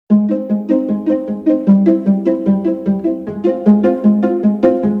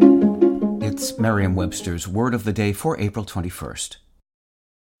Merriam-Webster's Word of the Day for April 21st.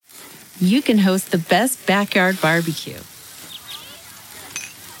 You can host the best backyard barbecue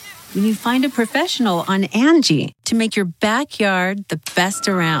when you find a professional on Angie to make your backyard the best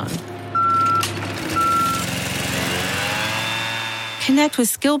around. Connect with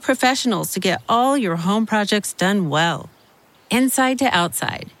skilled professionals to get all your home projects done well. Inside to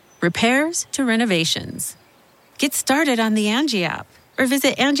outside, repairs to renovations. Get started on the Angie app or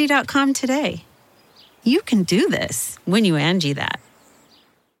visit Angie.com today. You can do this when you Angie that.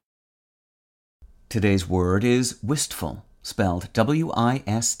 Today's word is wistful, spelled W-I-S-T-F-U-L.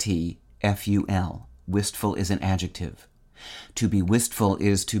 Wistful is an adjective. To be wistful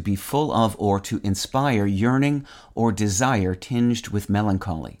is to be full of or to inspire yearning or desire tinged with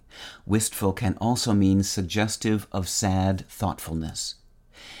melancholy. Wistful can also mean suggestive of sad thoughtfulness.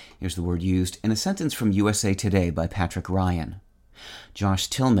 Here's the word used in a sentence from USA Today by Patrick Ryan. Josh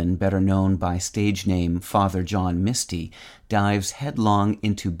Tillman, better known by stage name Father John Misty, dives headlong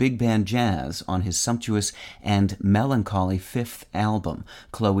into big band jazz on his sumptuous and melancholy fifth album,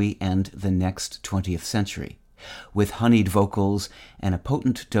 Chloe and the Next 20th Century. With honeyed vocals and a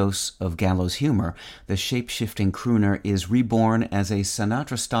potent dose of gallows humor, the shape-shifting crooner is reborn as a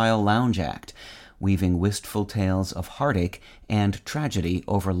Sinatra-style lounge act, weaving wistful tales of heartache and tragedy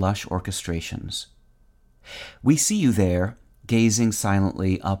over lush orchestrations. We see you there, gazing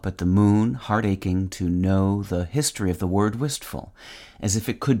silently up at the moon, heart-aching to know the history of the word wistful, as if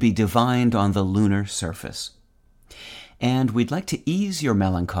it could be divined on the lunar surface. And we'd like to ease your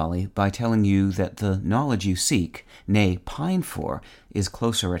melancholy by telling you that the knowledge you seek, nay, pine for, is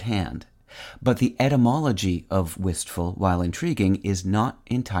closer at hand. But the etymology of wistful, while intriguing, is not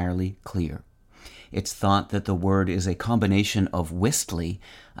entirely clear. It's thought that the word is a combination of wistly,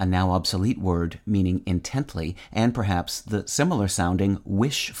 a now obsolete word meaning intently, and perhaps the similar-sounding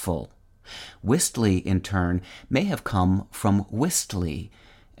wishful. Wistly, in turn, may have come from wistly,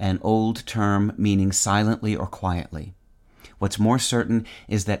 an old term meaning silently or quietly. What's more certain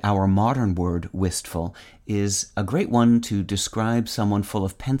is that our modern word, wistful, is a great one to describe someone full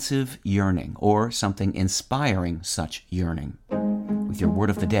of pensive yearning, or something inspiring such yearning. With your Word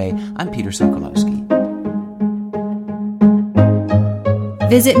of the Day, I'm Peter Sokolowski.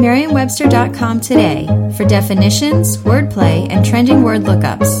 Visit Merriam-Webster.com today for definitions, wordplay, and trending word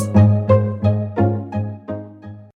lookups.